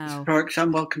Wow. Folks,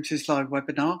 and welcome to this live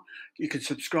webinar. You can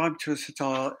subscribe to us at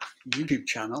our YouTube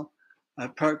channel,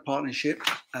 Product Partnership,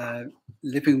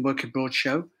 Living and Working Abroad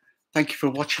show. Thank you for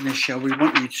watching this show. We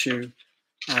want you to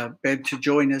be able to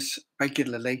join us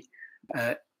regularly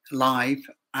live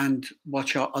and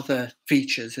watch our other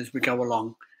features as we go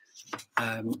along.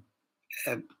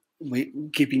 We're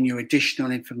giving you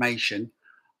additional information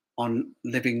on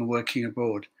living and working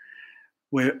abroad.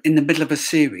 We're in the middle of a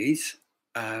series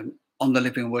on the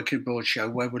Living and Working Abroad show,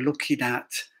 where we're looking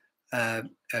at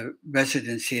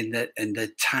residency and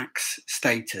the tax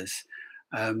status.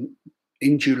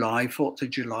 In July, 4th of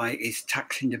July, is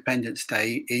Tax Independence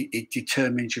Day. It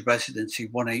determines your residency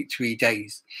 183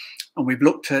 days. And we've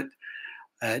looked at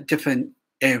different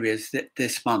areas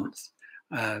this month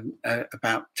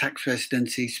about tax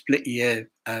residency, split year,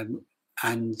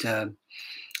 and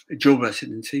dual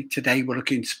residency. Today, we're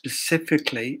looking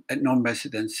specifically at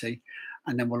non-residency,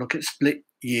 and then we'll look at split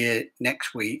year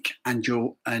next week and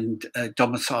dual and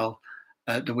domicile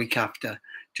the week after,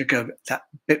 to go that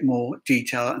bit more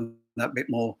detail and that bit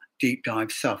more deep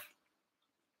dive stuff.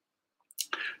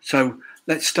 So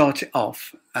let's start it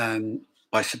off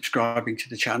by subscribing to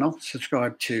the channel,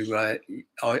 subscribe to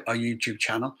our YouTube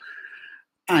channel,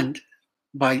 and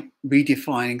by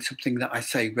redefining something that I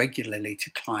say regularly to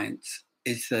clients,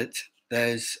 is that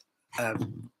there's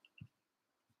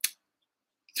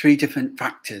three different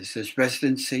factors. There's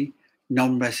residency,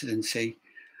 non-residency,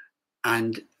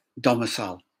 and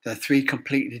domicile. They're three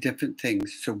completely different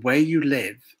things. So where you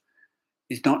live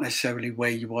is not necessarily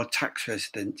where you are tax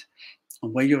resident.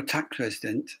 And where you're tax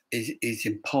resident is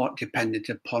in part dependent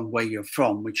upon where you're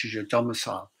from, which is your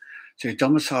domicile. So your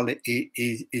domicile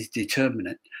is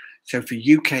determinant. So for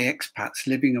UK expats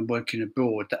living and working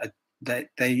abroad,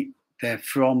 they're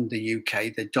from the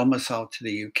UK, they're domiciled to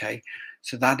the UK.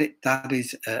 So that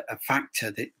is a factor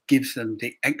that gives them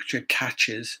the extra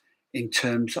catches in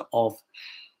terms of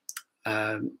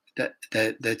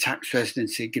the tax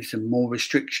residency. It gives them more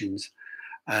restrictions.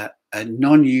 A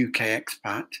non-UK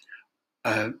expat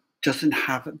doesn't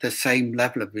have the same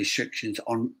level of restrictions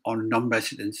on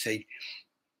non-residency.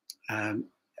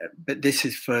 But this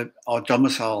is for our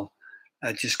domicile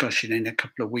discussion in a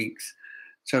couple of weeks.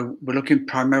 So we're looking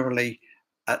primarily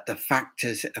at the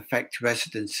factors that affect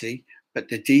residency, but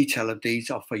the detail of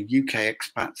these are for UK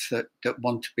expats that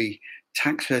want to be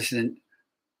tax resident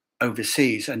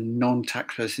overseas and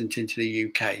non-tax resident into the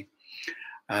UK.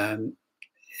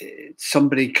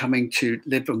 Somebody coming to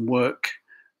live and work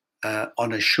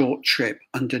on a short trip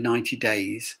under 90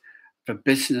 days for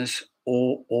business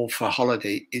or for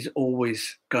holiday is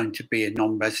always going to be a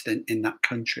non-resident in that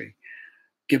country,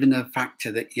 given the factor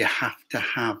that you have to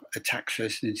have a tax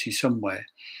residency somewhere.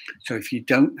 So if you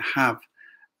don't have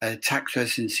a tax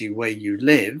residency where you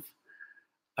live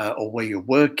or where you're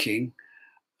working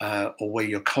or where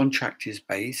your contract is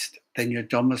based, then your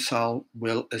domicile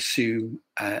will assume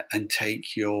and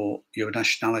take your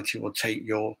nationality, will take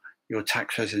your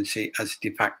tax residency as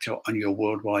de facto on your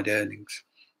worldwide earnings.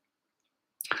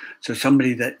 So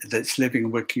somebody that's living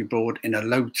and working abroad in a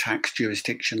low tax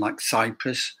jurisdiction like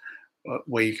Cyprus,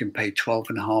 where you can pay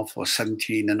 12.5% or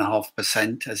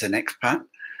 17.5% as an expat,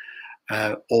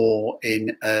 or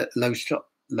in a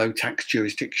low tax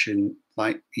jurisdiction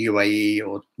like UAE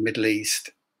or Middle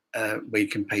East, where you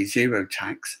can pay zero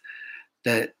tax,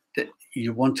 that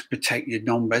you want to protect your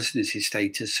non-residency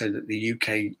status so that the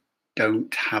UK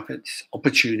don't have its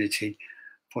opportunity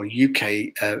for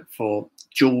for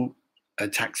dual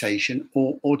taxation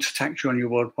or to tax you on your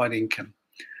worldwide income.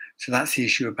 So that's the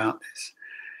issue about this.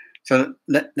 So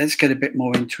let's get a bit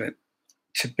more into it.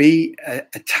 To be a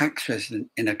tax resident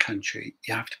in a country,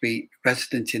 you have to be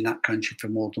resident in that country for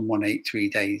more than 183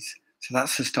 days. So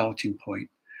that's the starting point.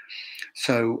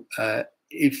 So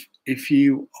if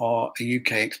you are a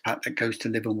UK expat that goes to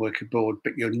live and work abroad,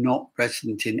 but you're not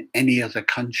resident in any other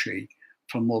country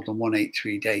for more than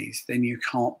 183 days, then you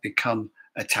can't become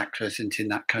a tax resident in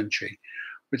that country.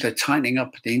 With the tightening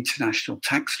up of the international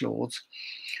tax laws,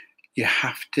 you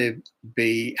have to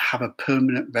have a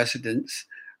permanent residence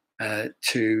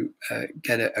to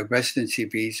get a residency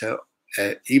visa,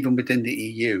 even within the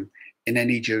EU, in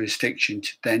any jurisdiction,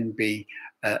 to then be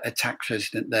a tax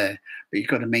resident there. But you've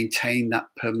got to maintain that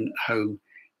permanent home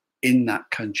in that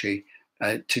country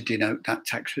to denote that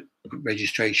tax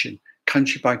registration.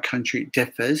 Country by country, it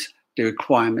differs, the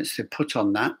requirements they put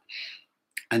on that.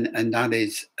 And that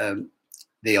is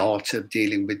the art of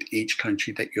dealing with each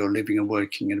country that you're living and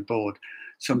working abroad.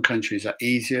 Some countries are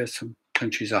easier, some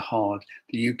countries are hard.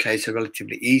 The UK is a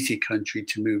relatively easy country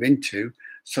to move into,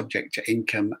 subject to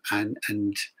income and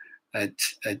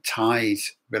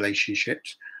ties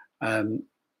relationships.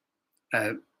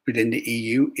 within the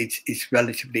EU, it's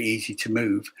relatively easy to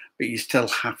move, but you still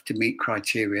have to meet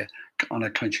criteria on a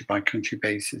country-by-country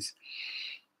basis.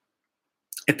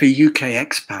 If a UK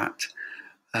expat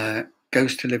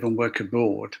goes to live and work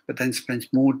abroad, but then spends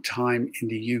more time in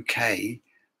the UK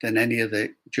than any other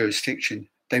jurisdiction,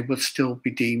 they will still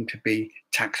be deemed to be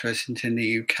tax resident in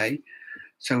the UK.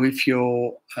 So if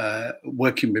you're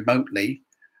working remotely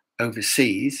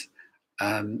overseas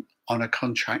on a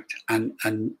contract and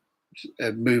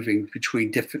moving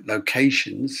between different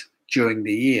locations during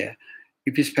the year,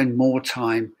 if you spend more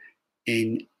time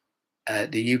in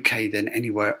the UK than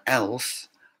anywhere else,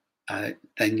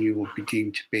 then you will be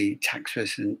deemed to be tax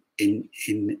resident in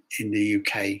the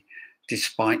UK,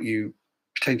 despite you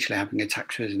potentially having a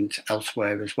tax residence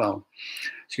elsewhere as well.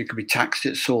 So you could be taxed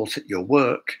at source at your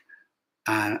work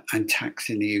and taxed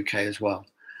in the UK as well.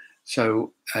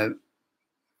 So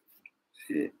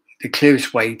the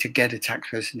clearest way to get a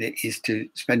tax resident is to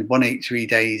spend 183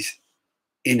 days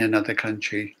in another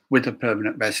country with a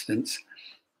permanent residence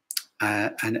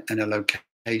and a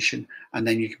location, and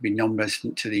then you can be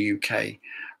non-resident to the UK,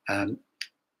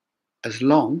 as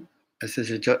long as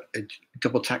there's a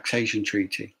double taxation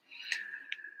treaty.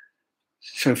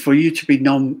 So for you to be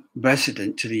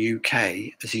non-resident to the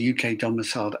UK as a UK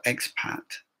domiciled expat,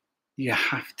 you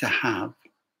have to have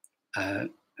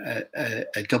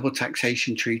a double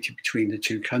taxation treaty between the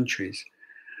two countries.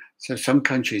 So some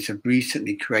countries have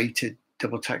recently created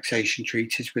double taxation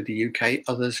treaties with the UK,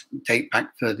 others date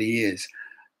back further years.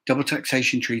 Double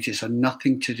taxation treaties are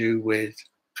nothing to do with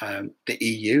the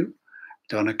EU.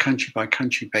 They're on a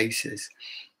country-by-country basis.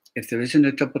 If there isn't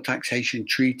a double taxation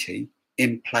treaty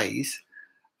in place,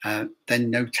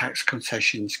 then no tax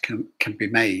concessions can be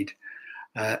made.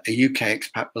 A UK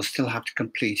expat will still have to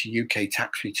complete a UK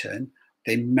tax return.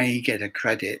 They may get a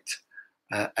credit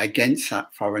against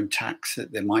that foreign tax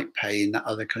that they might pay in that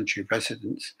other country of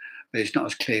residence, but it's not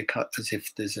as clear-cut as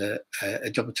if there's a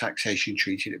double taxation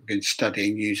treaty that we can study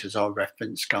and use as our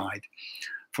reference guide.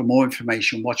 For more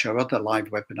information, watch our other live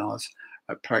webinars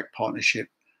at Project Partnership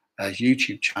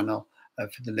YouTube channel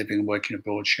for the Living and Working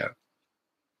Abroad show.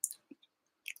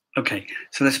 Okay,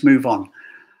 so let's move on.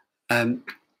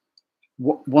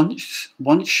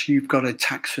 Once you've got a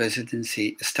tax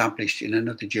residency established in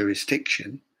another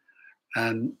jurisdiction,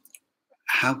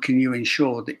 how can you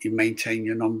ensure that you maintain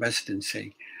your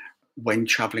non-residency when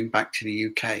traveling back to the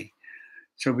UK?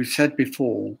 So we've said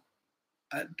before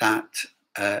that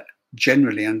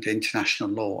generally under international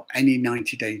law, any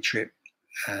 90-day trip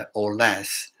or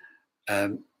less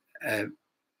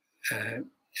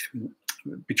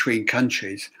between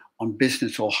countries on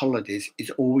business or holidays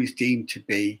is always deemed to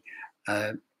be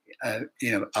a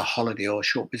holiday or a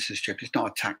short business trip. It's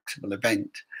not a taxable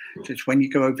event. So it's when you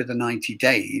go over the 90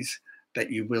 days that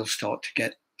you will start to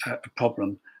get a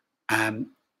problem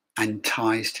and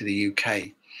ties to the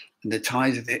UK. And the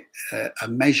ties of it a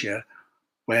measure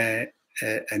where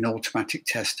an automatic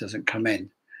test doesn't come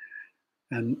in.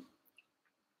 An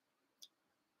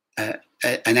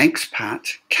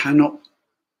expat cannot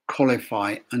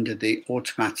qualify under the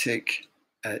automatic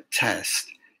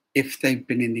test if they've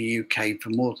been in the UK for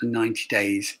more than 90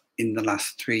 days in the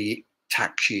last 3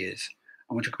 tax years.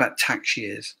 And we'll talk about tax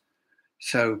years.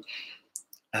 So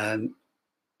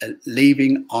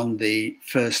leaving on the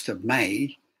 1st of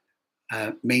May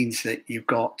means that you've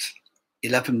got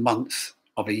 11 months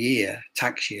of a year,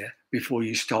 tax year, before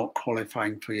you start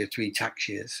qualifying for your 3 tax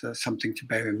years. So that's something to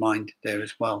bear in mind there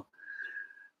as well.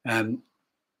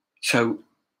 So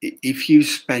if you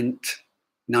spent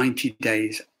 90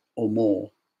 days or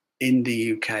more in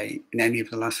the UK in any of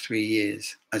the last 3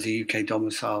 years as a UK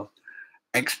domicile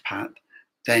expat,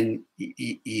 then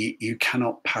you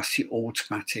cannot pass the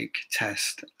automatic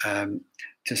test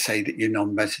to say that you're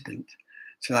non-resident.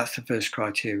 So that's the first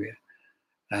criteria.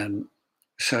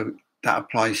 So that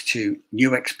applies to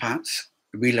new expats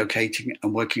relocating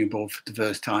and working abroad for the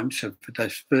first time. So for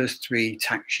those first 3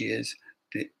 tax years,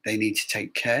 they need to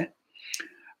take care.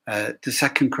 The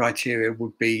second criteria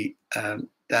would be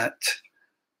that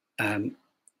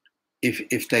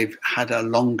if they've had a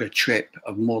longer trip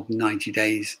of more than 90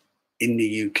 days in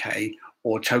the UK,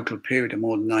 or total period of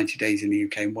more than 90 days in the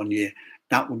UK in 1 year,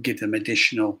 that would give them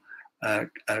additional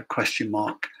question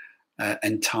mark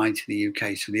and tie to the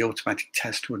UK. So the automatic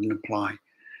test wouldn't apply.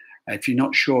 If you're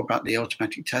not sure about the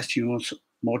automatic test, you want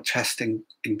more testing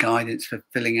and guidance for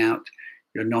filling out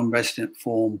your non-resident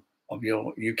form of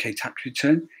your UK tax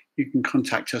return, you can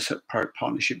contact us at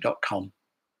projectpartnership.com.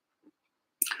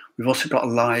 We've also got a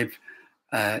live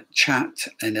chat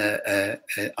and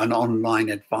an online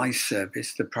advice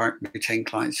service, the Project Retain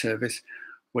Client Service,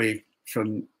 where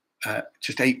from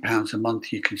just £8 a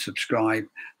month, you can subscribe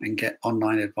and get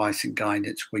online advice and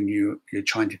guidance when you're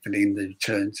trying to fill in the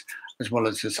returns, as well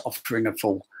as us offering a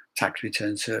full tax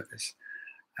return service.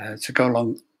 So go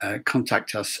along,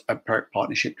 contact us at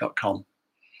proactpartnership.com.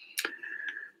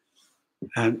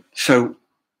 So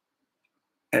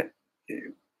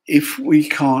if we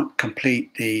can't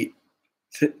complete the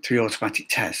 3 automatic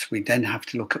tests, we then have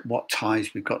to look at what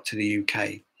ties we've got to the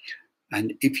UK.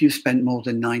 And if you've spent more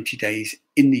than 90 days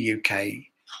in the UK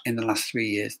in the last 3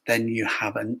 years, then you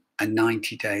have a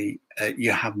 90-day,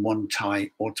 you have one tie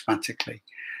automatically.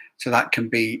 So that can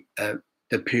be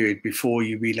the period before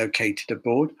you relocated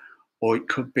abroad, or it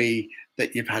could be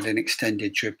that you've had an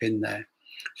extended trip in there.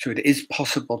 So it is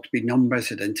possible to be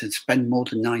non-resident and spend more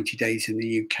than 90 days in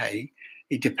the UK.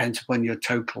 It depends upon your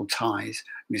total ties,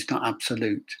 and it's not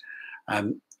absolute.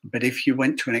 But if you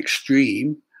went to an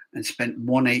extreme and spent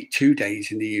 182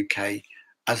 days in the UK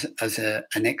as an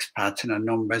expat and a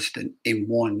non-resident in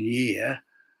 1 year,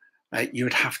 you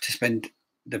would have to spend,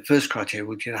 the first criteria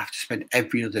would, you'd have to spend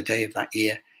every other day of that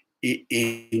year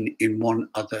in one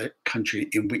other country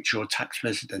in which you're tax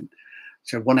resident.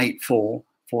 So 184,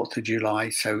 4th of July.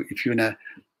 So if you're in a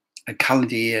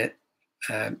calendar year,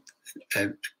 a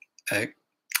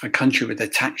country with a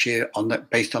tax year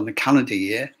based on the calendar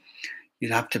year,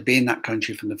 you'd have to be in that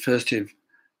country from the 1st of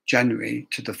January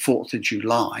to the 4th of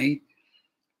July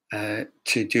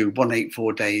to do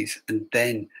 184 days. And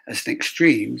then as an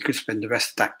extreme, you could spend the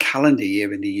rest of that calendar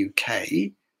year in the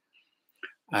UK,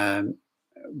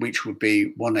 which would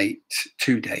be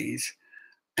 182 days,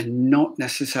 and not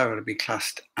necessarily be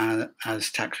classed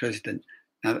as tax resident.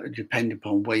 Now, that would depend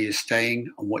upon where you're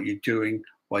staying and what you're doing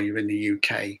while you're in the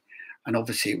UK. And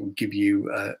obviously, it will give you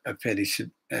a fairly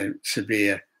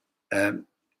severe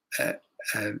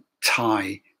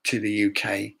tie to the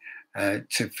UK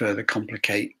to further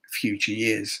complicate future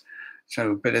years.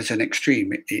 So, but as an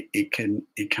extreme, it can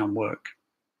work.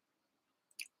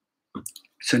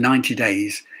 So 90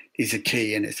 days is a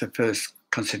key, and it's the first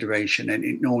consideration, and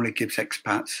it normally gives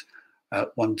expats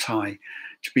one tie.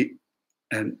 To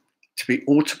be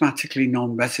automatically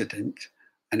non-resident,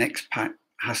 an expat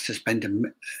has to spend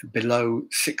below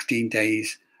 16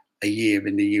 days a year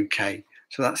in the UK.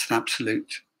 So that's an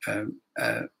absolute a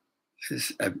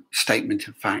statement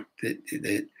of fact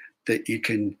that you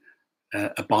can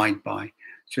abide by.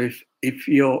 So if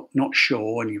you're not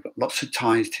sure and you've got lots of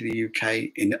ties to the UK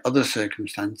in other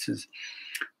circumstances,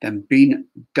 then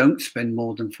don't spend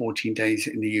more than 14 days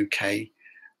in the UK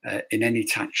in any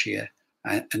tax year,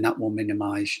 and that will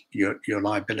minimise your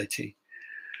liability.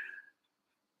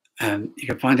 You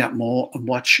can find out more and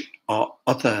watch our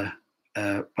other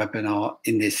webinar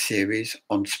in this series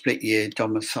on split year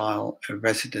domicile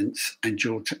residence and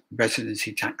dual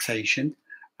residency taxation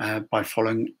by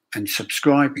following and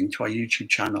subscribing to our YouTube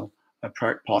channel, a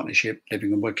Proact Partnership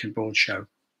Living and Working Abroad show.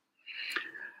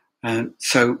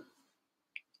 So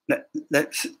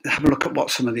let's have a look at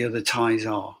what some of the other ties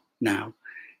are now.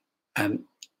 A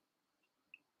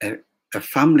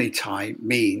family tie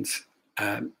means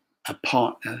a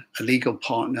partner, a legal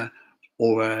partner,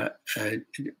 or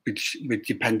with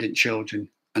dependent children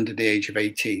under the age of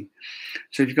 18.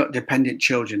 So if you've got dependent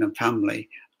children and family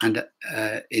and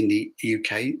in the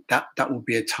UK, that will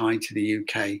be a tie to the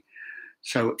UK.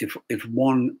 So if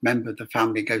one member of the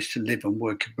family goes to live and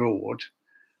work abroad,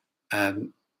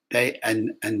 they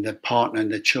and the partner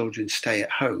and the children stay at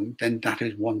home, then that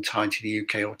is one tie to the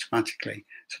UK automatically.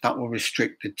 So that will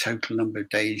restrict the total number of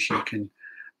days you can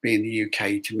be in the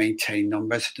UK to maintain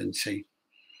non-residency.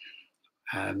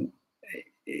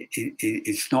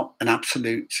 It's not an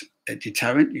absolute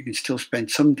deterrent. You can still spend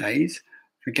some days.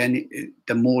 Again,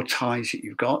 the more ties that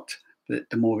you've got,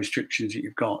 the more restrictions that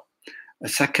you've got. A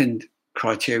second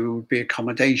criteria would be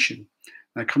accommodation.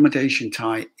 An accommodation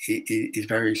tie is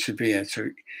very severe. So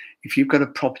if you've got a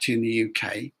property in the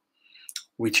UK,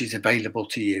 which is available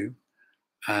to you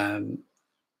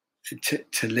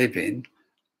to live in,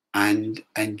 and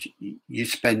you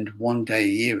spend 1 day a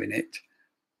year in it,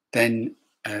 then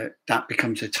that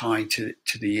becomes a tie to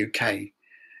the UK.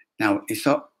 Now, it's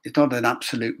not an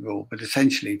absolute rule, but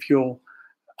essentially, if you're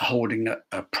holding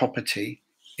a property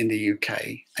in the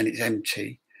UK and it's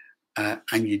empty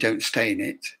and you don't stay in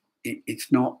it,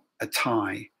 it's not a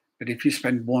tie. But if you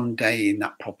spend 1 day in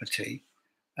that property,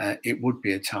 it would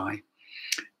be a tie.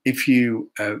 If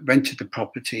you rented the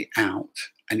property out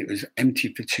and it was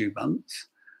empty for 2 months,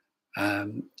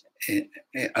 it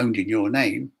owned in your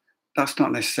name, that's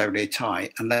not necessarily a tie,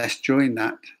 unless during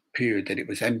that period that it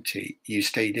was empty, you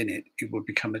stayed in it, it would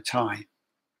become a tie.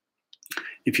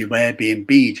 If you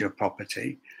Airbnb'd your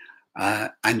property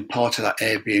And part of that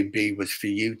Airbnb was for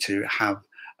you to have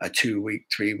a 2-week,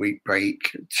 3-week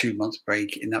break, 2-month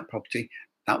break in that property.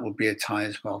 That would be a tie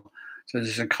as well. So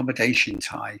there's an accommodation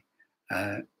tie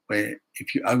where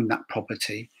if you own that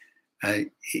property,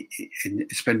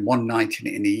 spend one night in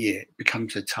it in a year, it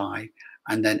becomes a tie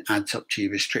and then adds up to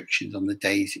your restrictions on the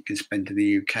days it can spend in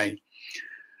the UK.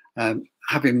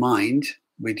 Have in mind,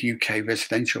 with UK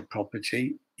residential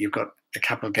property, you've got a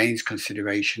capital gains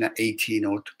consideration at 18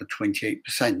 or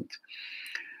 28%.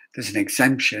 There's an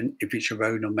exemption if it's your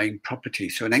own or main property.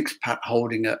 So an expat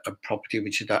holding a property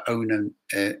which is their own,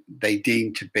 they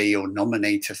deem to be or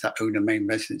nominate as their own or main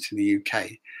residence in the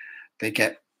UK, they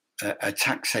get a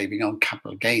tax saving on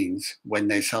capital gains when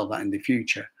they sell that in the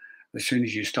future. As soon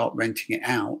as you start renting it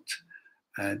out,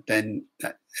 then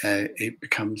it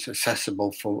becomes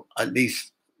accessible for at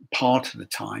least part of the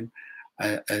time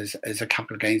as a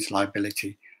capital gains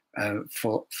liability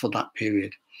for that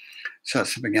period. So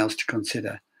that's something else to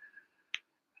consider.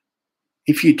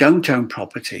 If you don't own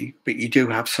property, but you do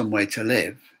have somewhere to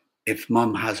live, if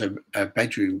mum has a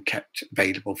bedroom kept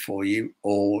available for you,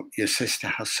 or your sister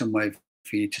has somewhere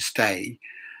for you to stay,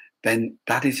 then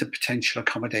that is a potential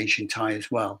accommodation tie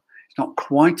as well. It's not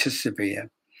quite as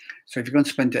severe. So if you're going to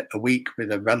spend a week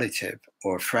with a relative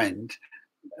or a friend,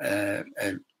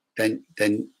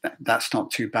 then that's not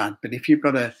too bad. But if you've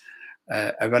got a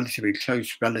relatively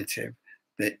close relative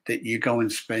that you go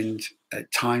and spend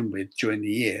time with during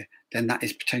the year, then that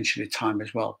is potentially time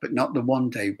as well, but not the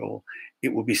 1-day rule.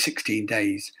 It will be 16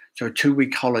 days. So a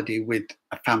 2-week holiday with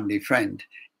a family friend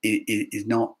is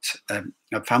not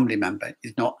a family member,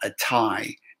 is not a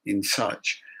tie in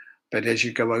such. But as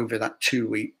you go over that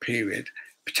 2-week period,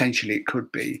 potentially it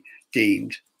could be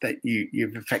deemed that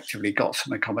you've effectively got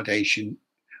some accommodation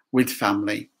with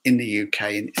family in the UK,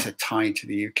 and it's a tie to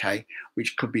the UK,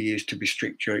 which could be used to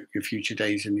restrict your future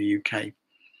days in the UK.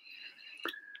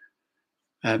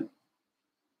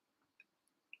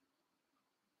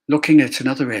 Looking at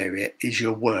another area is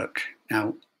your work.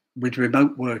 Now, with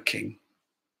remote working,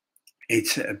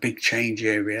 it's a big change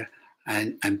area,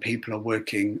 and people are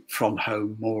working from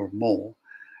home more and more.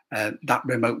 That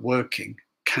remote working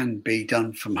can be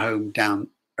done from home down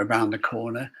around the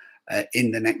corner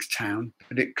in the next town,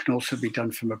 but it can also be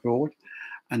done from abroad.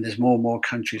 And there's more and more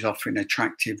countries offering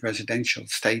attractive residential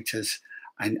status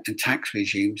and tax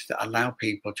regimes that allow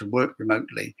people to work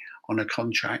remotely on a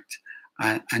contract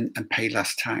and pay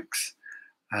less tax.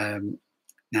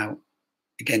 Now,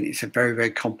 again, it's a very,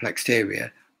 very complex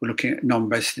area. We're looking at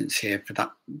non-residents here for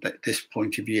this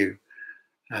point of view.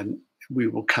 We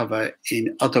will cover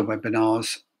in other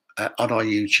webinars on our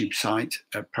YouTube site,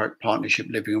 Partnership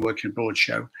Living and Working Abroad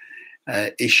show,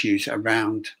 issues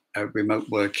around remote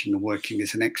working and working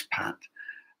as an expat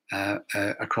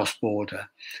across border.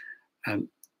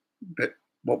 But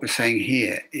what we're saying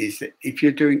here is that if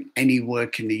you're doing any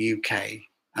work in the UK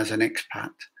as an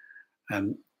expat,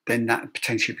 then that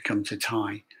potentially becomes a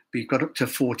tie. But you've got up to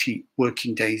 40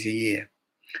 working days a year.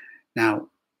 Now,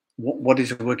 what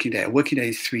is a working day? A working day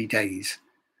is 3 days.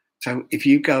 So if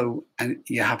you go and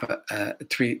you have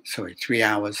 3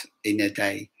 hours in a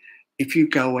day, if you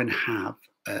go and have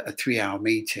a 3-hour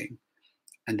meeting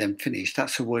and then finish,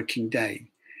 that's a working day.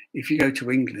 If you go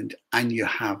to England and you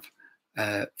have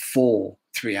 4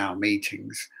 3-hour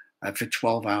meetings for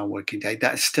 12-hour working day,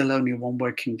 that's still only one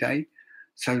working day.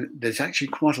 So there's actually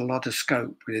quite a lot of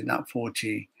scope within that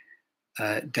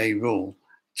 40-day rule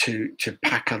to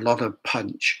pack a lot of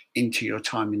punch into your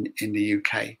time in the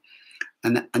UK.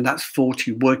 And that's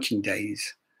 40 working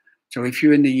days. So if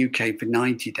you're in the UK for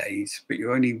 90 days, but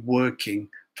you're only working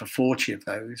for 40 of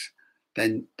those,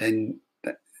 then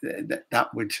that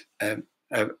would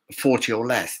 40 or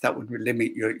less, that would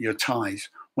limit your ties.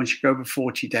 Once you go over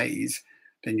 40 days,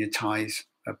 then your ties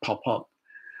pop up.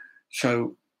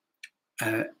 So,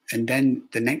 and then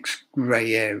the next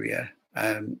grey area,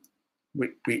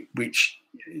 which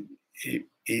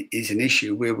is an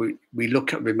issue where we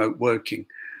look at remote working.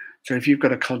 So if you've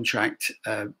got a contract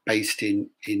based in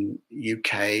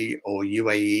UK or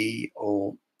UAE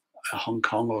or Hong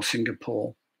Kong or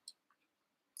Singapore,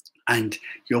 and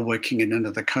you're working in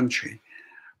another country,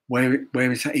 where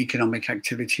is that economic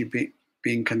activity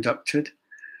being conducted?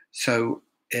 So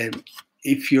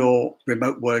if you're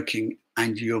remote working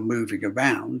and you're moving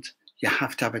around, you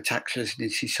have to have a tax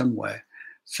residency somewhere.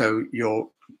 So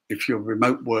if your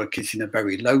remote work is in a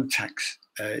very low tax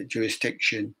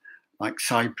jurisdiction, like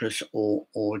Cyprus or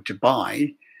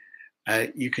Dubai,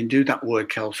 you can do that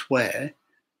work elsewhere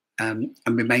and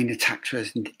remain a tax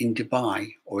resident in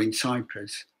Dubai or in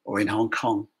Cyprus or in Hong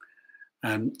Kong.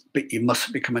 But you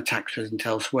mustn't become a tax resident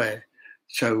elsewhere.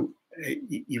 So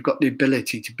you've got the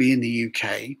ability to be in the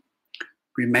UK,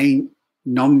 remain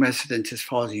non-resident as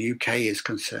far as the UK is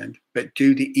concerned, but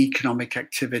do the economic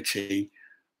activity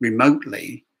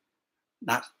remotely.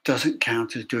 That doesn't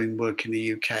count as doing work in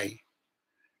the UK,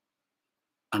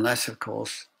 unless, of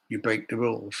course, you break the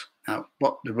rules. Now,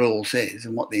 what the rules is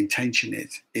and what the intention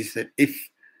is that if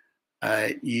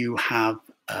you have,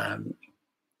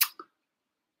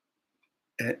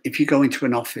 if you go into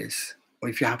an office or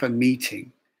if you have a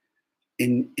meeting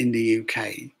in the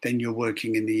UK, then you're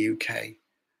working in the UK.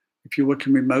 If you're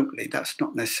working remotely, that's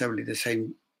not necessarily the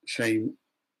same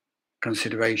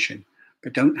consideration.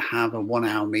 But don't have a 1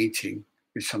 hour meeting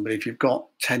with somebody. If you've got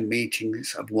 10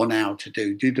 meetings of 1 hour to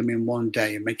do them in one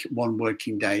day and make it one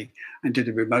working day, and do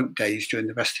the remote days during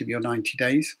the rest of your 90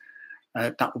 days.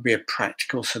 That would be a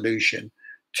practical solution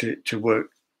to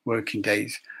working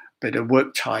days. But a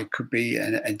work tie could be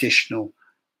an additional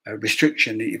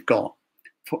restriction that you've got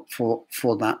for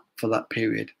that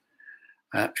period.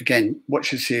 Again,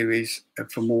 watch the series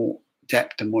for more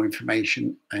depth and more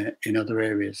information in other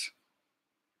areas.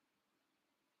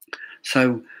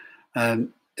 So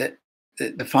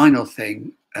the final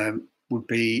thing would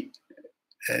be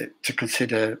to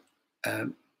consider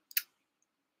the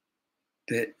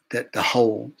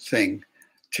whole thing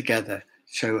together.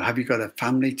 So have you got a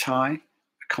family tie,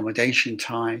 accommodation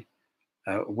tie,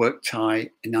 a work tie,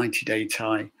 a 90-day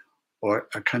tie, or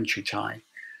a country tie?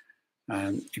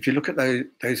 If you look at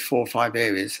those 4 or 5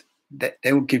 areas,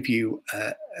 they will give you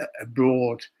a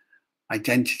broad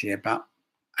identity about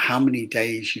how many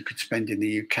days you could spend in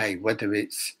the UK, whether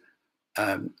it's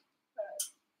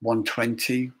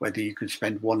 120, whether you could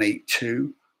spend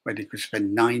 182, whether you could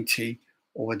spend 90,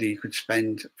 or whether you could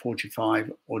spend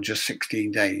 45 or just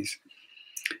 16 days.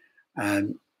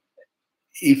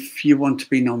 If you want to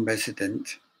be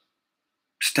non-resident,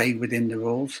 stay within the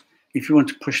rules. If you want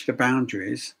to push the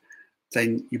boundaries,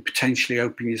 then you potentially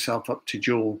open yourself up to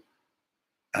dual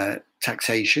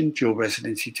taxation, dual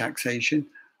residency taxation,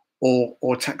 or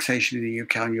taxation in the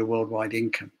UK on your worldwide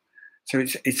income. So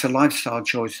it's a lifestyle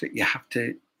choice that you have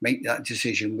to make that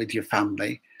decision with your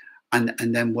family, and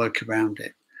then work around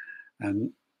it.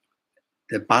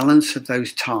 The balance of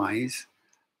those ties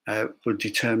will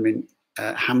determine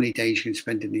how many days you can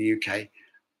spend in the UK,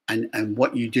 and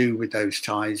what you do with those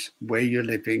ties, where you're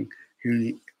living,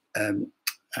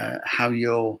 how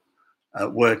you're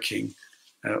working,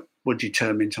 will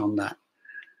determine on that.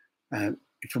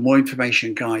 For more information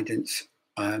and guidance,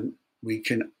 we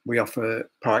offer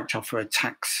a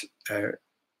tax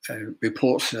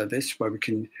report service where we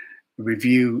can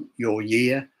review your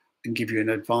year and give you an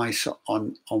advice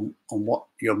on what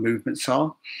your movements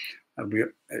are.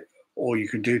 Or you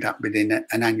can do that within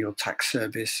an annual tax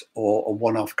service or a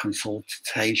one-off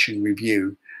consultation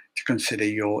review to consider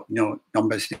your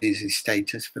non-residency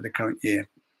status for the current year.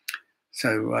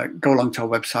 So go along to our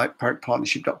website,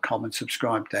 productpartnership.com, and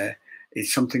subscribe there.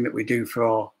 It's something that we do for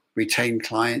our retained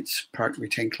clients, product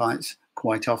retained clients,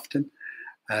 quite often.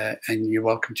 And you're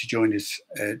welcome to join us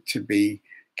to be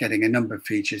getting a number of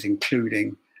features,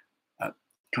 including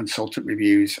consultant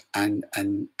reviews and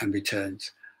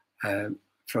returns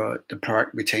for the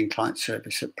product retained client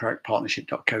service at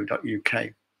productpartnership.co.uk.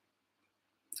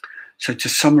 So to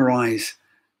summarize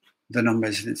the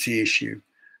non-residency issue,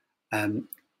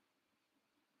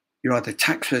 you're either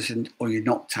tax resident or you're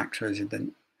not tax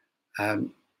resident. UK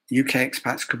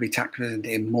expats could be tax resident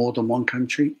in more than one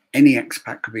country. Any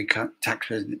expat could be tax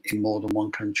resident in more than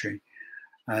one country.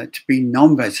 To be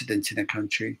non-resident in a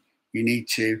country, you need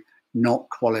to not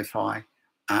qualify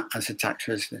as a tax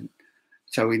resident.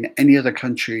 So in any other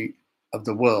country of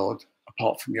the world,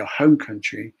 apart from your home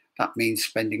country, that means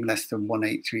spending less than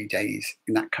 183 days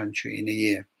in that country in a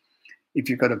year. If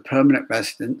you've got a permanent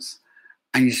residence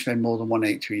and you spend more than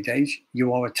 183 days,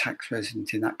 you are a tax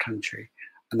resident in that country.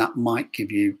 And that might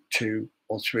give you 2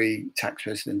 or 3 tax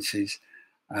residencies,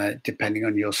 depending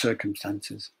on your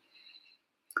circumstances.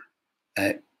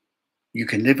 You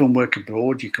can live and work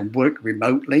abroad. You can work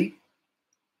remotely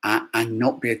and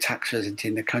not be a tax resident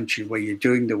in the country where you're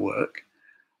doing the work.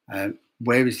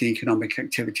 Where is the economic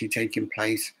activity taking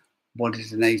place? What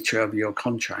is the nature of your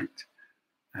contract?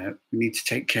 We need to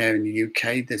take care in the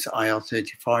UK. There's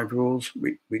IR35 rules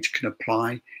which can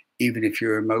apply even if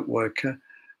you're a remote worker.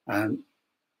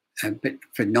 But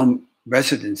for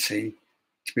non-residency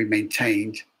to be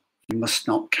maintained, you must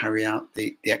not carry out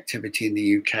the activity in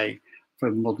the UK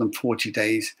for more than 40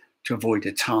 days to avoid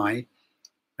a tie,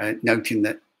 noting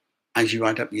that as you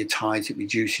add up your ties, it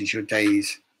reduces your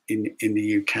days in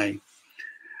the UK.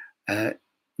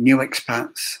 New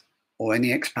expats or any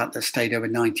expat that stayed over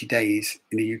 90 days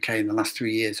in the UK in the last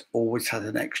 3 years always has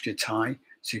an extra tie,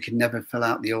 so you can never fill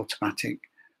out the automatic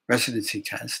residency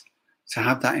test. So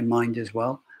have that in mind as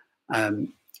well,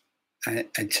 and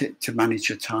to manage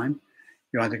your time.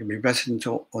 You're either going to be resident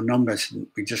or non-resident.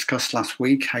 We discussed last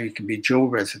week how you can be dual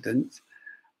resident,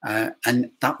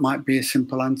 and that might be a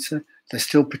simple answer. There's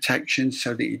still protections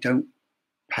so that you don't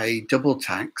pay double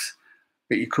tax,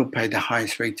 but you could pay the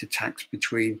highest rate of tax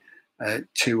between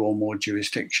 2 or more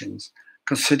jurisdictions.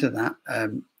 Consider that,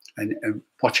 and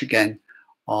watch again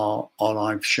our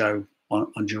live show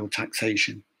on dual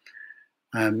taxation.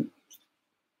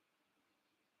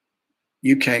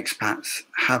 UK expats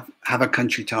have a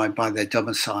country tie by their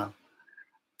domicile,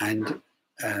 and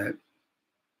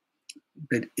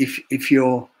but if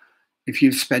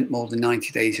you've spent more than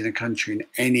 90 days in a country in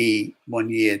any 1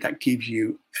 year, that gives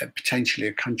you potentially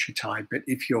a country tie. But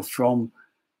if you're from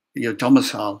your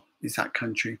domicile is that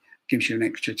country, gives you an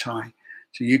extra tie.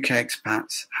 So UK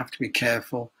expats have to be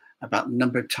careful about the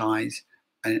number of ties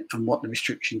and what the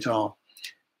restrictions are.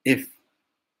 If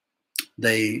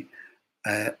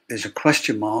there's a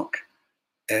question mark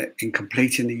in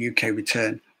completing the UK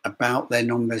return about their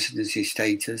non-residency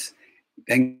status,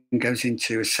 then goes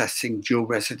into assessing dual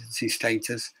residency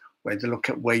status, where they look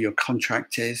at where your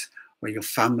contract is, where your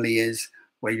family is,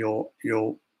 where your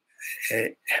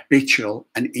habitual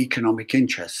and economic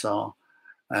interests are,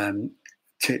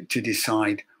 to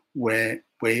decide where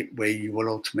you will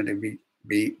ultimately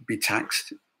be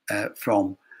taxed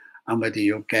from, and whether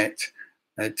you'll get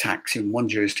tax in one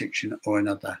jurisdiction or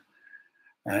another.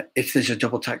 If there's a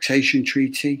double taxation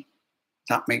treaty,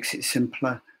 that makes it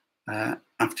simpler.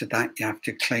 After that, you have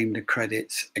to claim the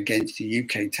credits against the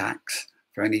UK tax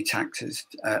for any taxes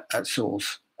at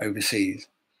source overseas.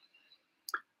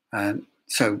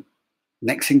 So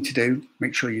next thing to do,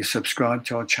 make sure you subscribe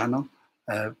to our channel,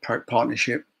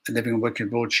 Partnership, Living and Working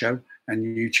Abroad Show, and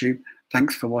YouTube.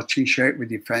 Thanks for watching. Share it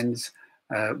with your friends.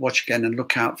 Watch again and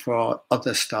look out for our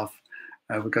other stuff.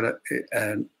 We've got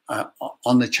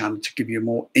on the channel to give you a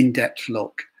more in-depth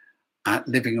look at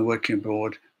living and working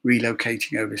abroad,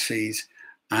 relocating overseas,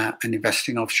 and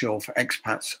investing offshore for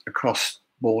expats across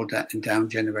border and down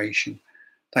generation.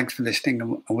 Thanks for listening,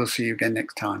 and we'll see you again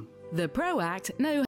next time. The PRO Act